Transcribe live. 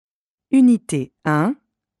Unité 1,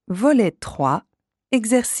 volet 3,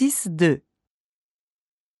 exercice 2.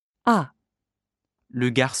 A. Le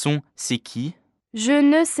garçon, c'est qui? Je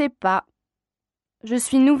ne sais pas. Je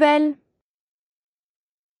suis nouvelle.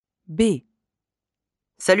 B.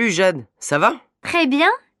 Salut Jade, ça va? Très bien.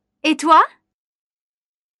 Et toi?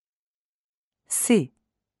 C.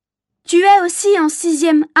 Tu es aussi en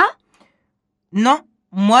 6e A? Non,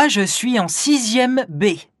 moi je suis en 6e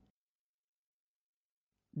B.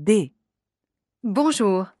 D.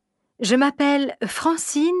 Bonjour, je m'appelle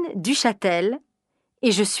Francine Duchâtel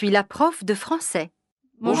et je suis la prof de français.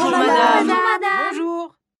 Bonjour, madame. Bonjour, madame.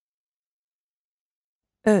 Bonjour.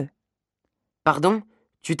 E. Pardon,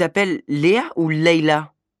 tu t'appelles Léa ou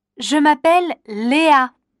Leïla? Je m'appelle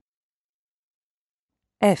Léa.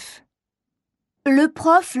 F. Le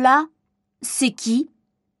prof là, c'est qui?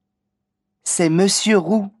 C'est Monsieur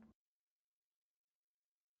Roux.